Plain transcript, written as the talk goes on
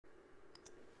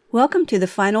Welcome to the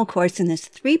final course in this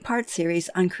three-part series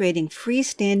on creating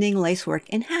freestanding lacework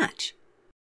in Hatch.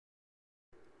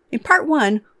 In part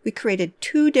 1, we created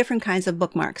 2 different kinds of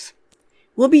bookmarks.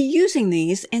 We'll be using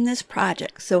these in this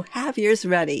project, so have yours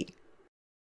ready.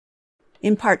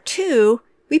 In part 2,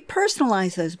 we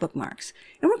personalized those bookmarks,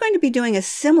 and we're going to be doing a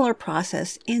similar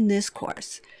process in this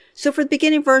course. So for the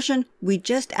beginning version, we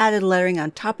just added lettering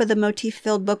on top of the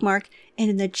motif-filled bookmark, and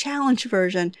in the challenge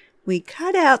version, we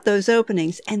cut out those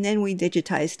openings and then we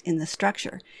digitized in the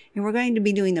structure. And we're going to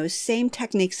be doing those same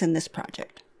techniques in this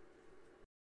project.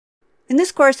 In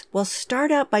this course, we'll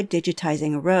start out by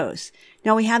digitizing a rose.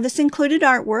 Now we have this included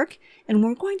artwork, and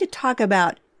we're going to talk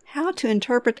about how to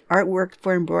interpret artwork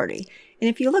for embroidery. And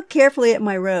if you look carefully at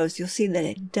my rose, you'll see that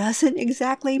it doesn't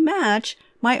exactly match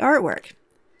my artwork.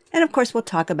 And of course, we'll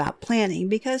talk about planning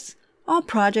because all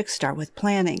projects start with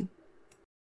planning.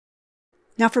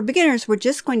 Now for beginners, we're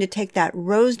just going to take that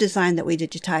rose design that we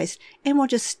digitized and we'll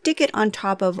just stick it on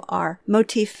top of our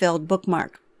motif-filled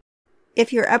bookmark.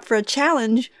 If you're up for a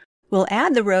challenge, we'll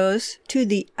add the rose to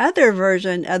the other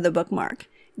version of the bookmark.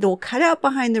 We'll cut out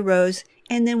behind the rose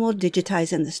and then we'll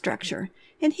digitize in the structure.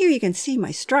 And here you can see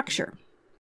my structure.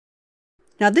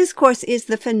 Now this course is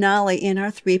the finale in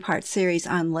our 3-part series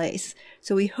on lace.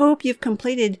 So we hope you've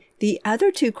completed the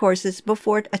other 2 courses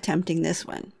before attempting this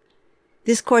one.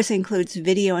 This course includes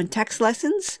video and text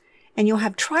lessons, and you'll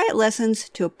have try-it lessons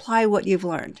to apply what you've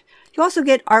learned. You'll also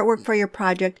get artwork for your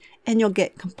project, and you'll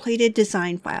get completed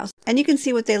design files. And you can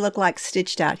see what they look like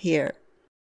stitched out here.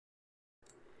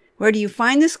 Where do you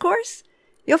find this course?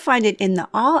 You'll find it in the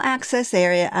All Access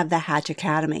area of the Hatch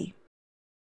Academy.